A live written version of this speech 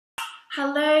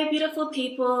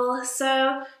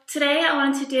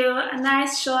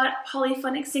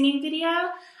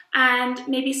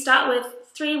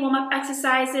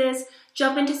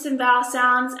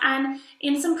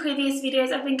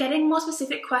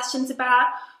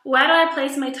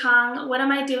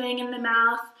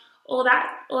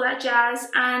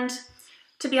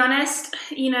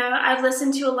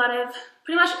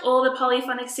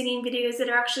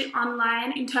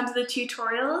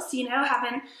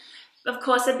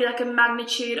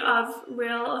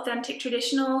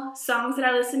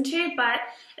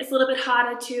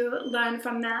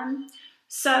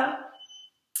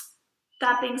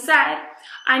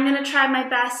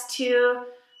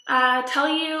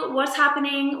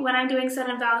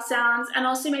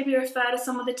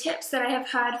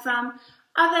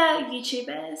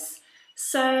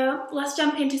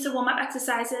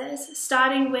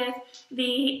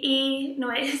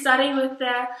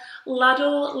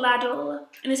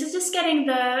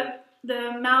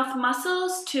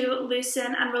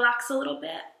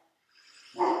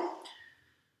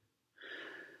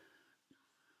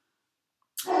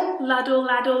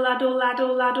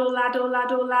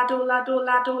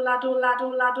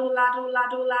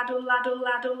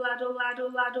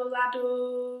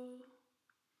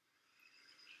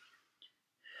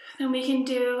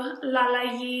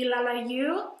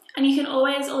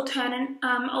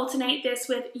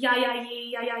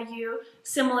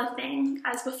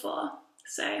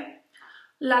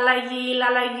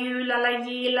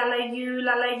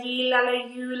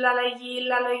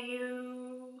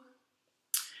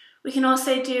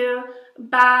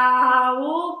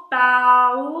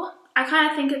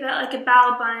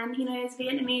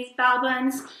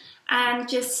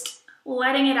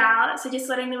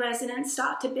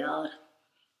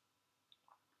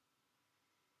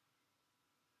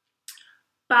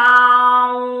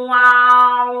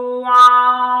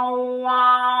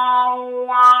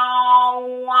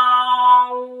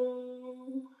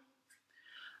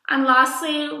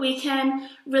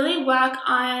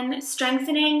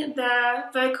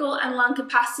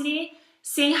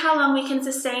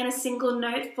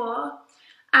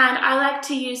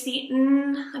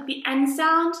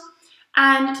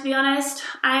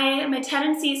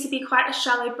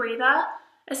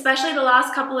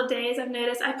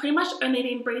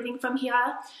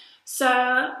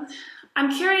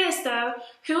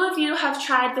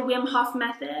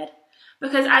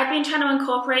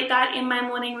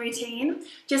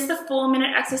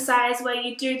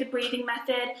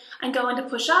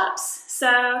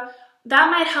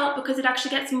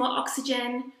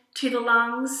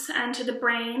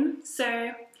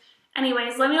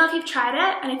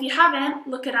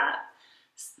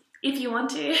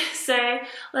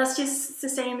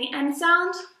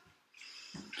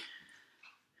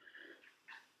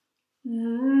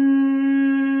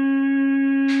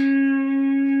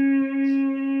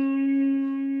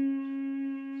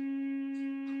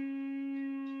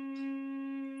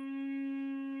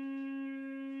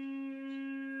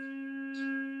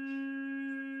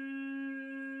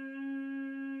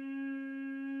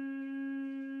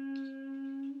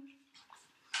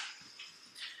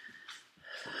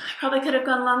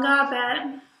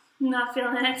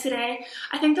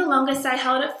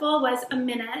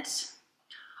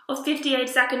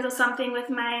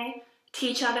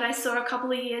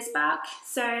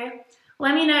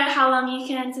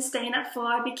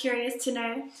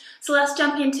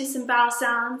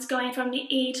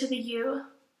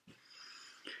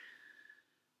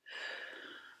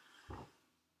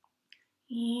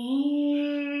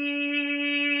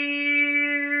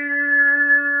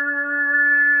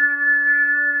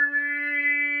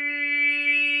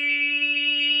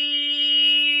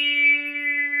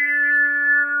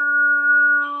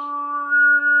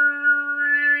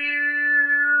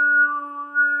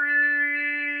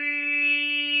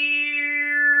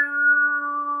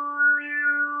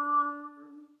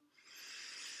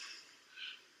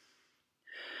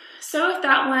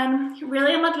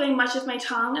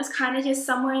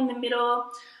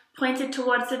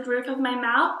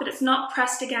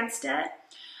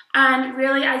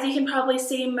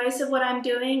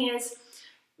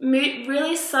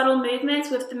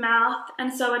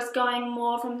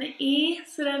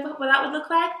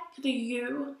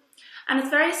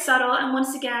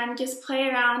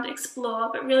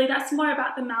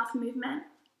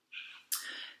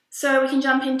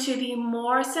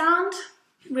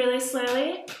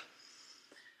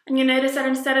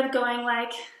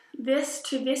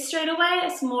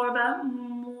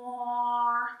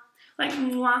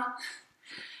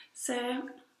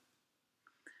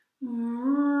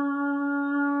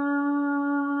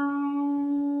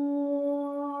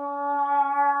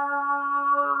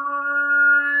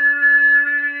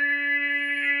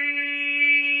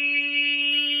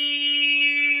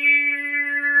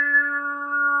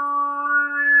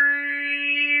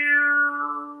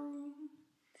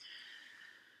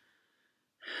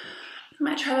I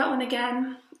might try that one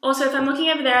again. Also, if I'm looking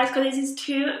over there, it's because these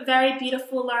two very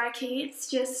beautiful lorikeets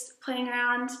just playing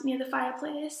around near the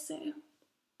fireplace. So.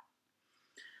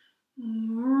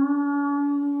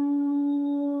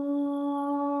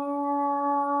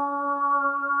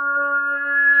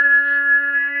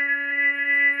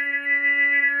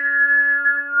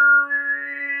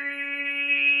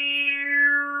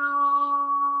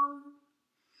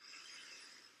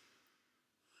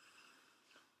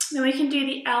 Then we can do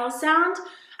the L sound.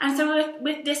 And so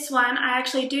with this one, I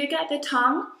actually do get the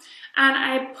tongue and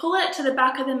I pull it to the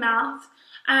back of the mouth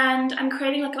and I'm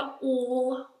creating like a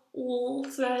ooh.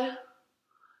 So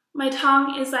my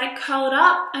tongue is like curled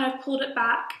up and I've pulled it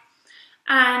back.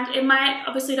 And it might,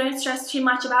 obviously don't stress too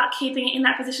much about keeping it in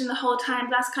that position the whole time,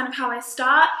 but that's kind of how I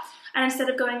start. And instead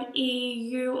of going E,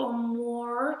 U or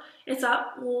more, it's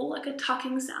a ooh, like a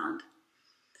tucking sound.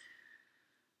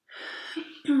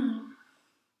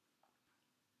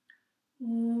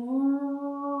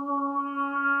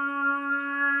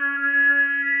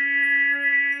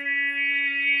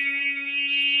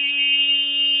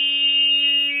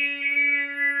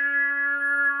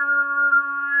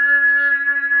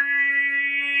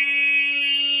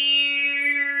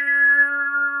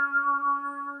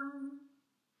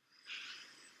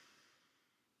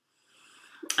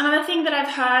 Another thing that I've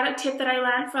heard, a tip that I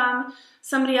learned from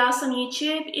somebody else on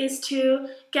YouTube, is to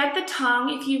get the tongue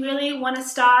if you really want to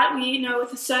start,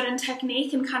 with a certain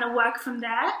technique and kind of work from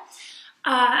there,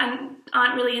 and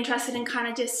aren't really interested in kind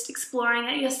of just exploring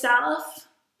it yourself.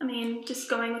 I mean, just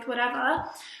going with whatever.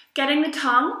 Getting the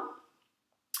tongue,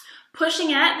 pushing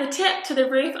it, the tip to the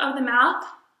roof of the mouth,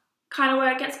 kind of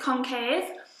where it gets concave,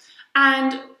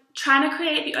 and trying to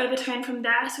create the overtone from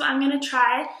there. So I'm going to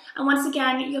try, and once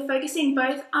again, you're focusing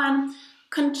both on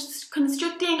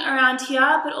constricting around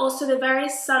here, but also the very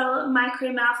subtle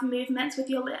micro mouth movements with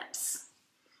your lips.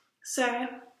 So,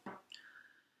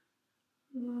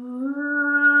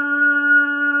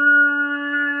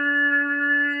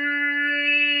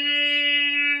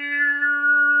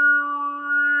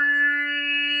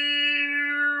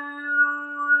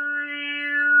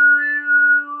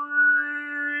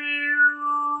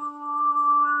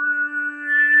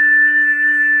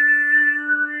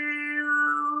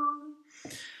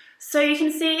 So you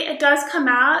can see it does come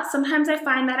out. Sometimes I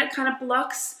find that it kind of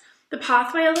blocks the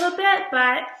pathway a little bit,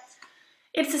 but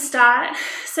it's a start.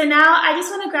 So now I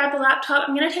just want to grab the laptop.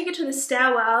 I'm going to take it to the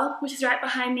stairwell, which is right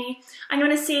behind me. I'm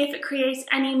going to see if it creates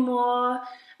any more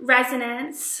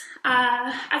resonance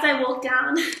as I walk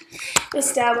down the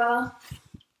stairwell.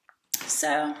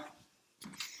 So,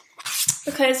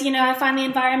 because, I find the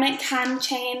environment can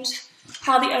change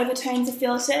how the overtones are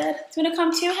filtered. Do you want to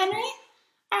come too, Henry?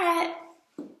 All right.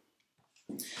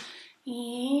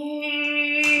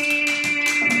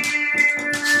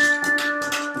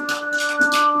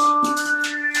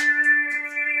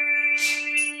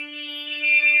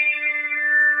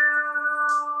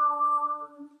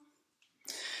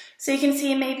 So you can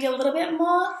see maybe a little bit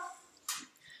more.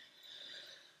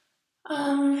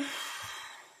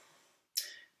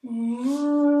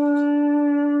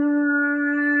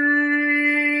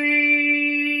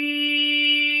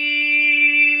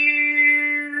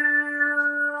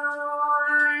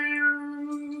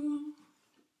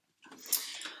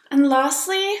 And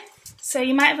lastly, so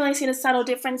you might have only seen a subtle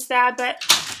difference there, but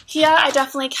here I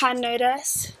definitely can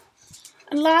notice.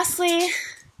 And lastly,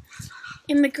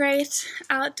 in the great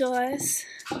outdoors.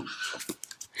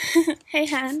 Hey,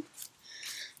 Hen.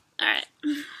 All right.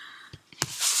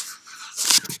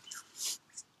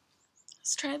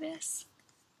 Let's try this.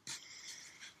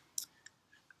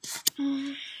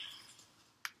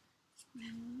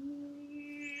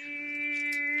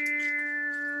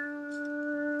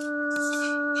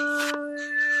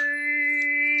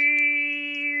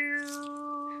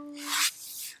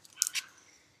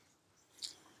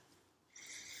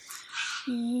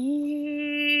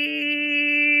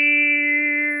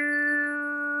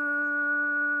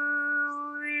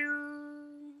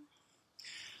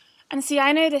 And see,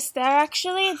 I noticed there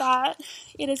actually that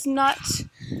it is not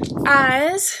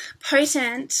as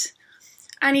potent,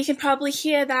 and you can probably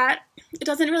hear that it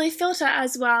doesn't really filter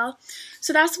as well.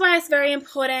 So that's why it's very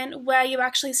important where you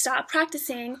actually start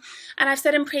practicing. And I've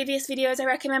said in previous videos, I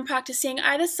recommend practicing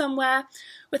either somewhere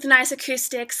with nice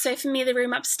acoustics. So for me, the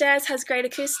room upstairs has great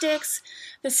acoustics,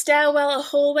 the stairwell or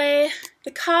hallway,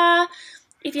 the car,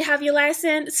 if you have your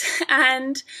license,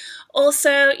 and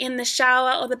also in the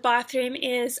shower or the bathroom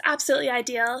is absolutely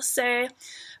ideal. So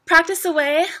practice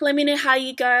away, let me know how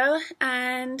you go,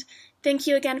 and thank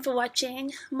you again for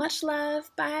watching. Much love,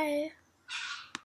 bye.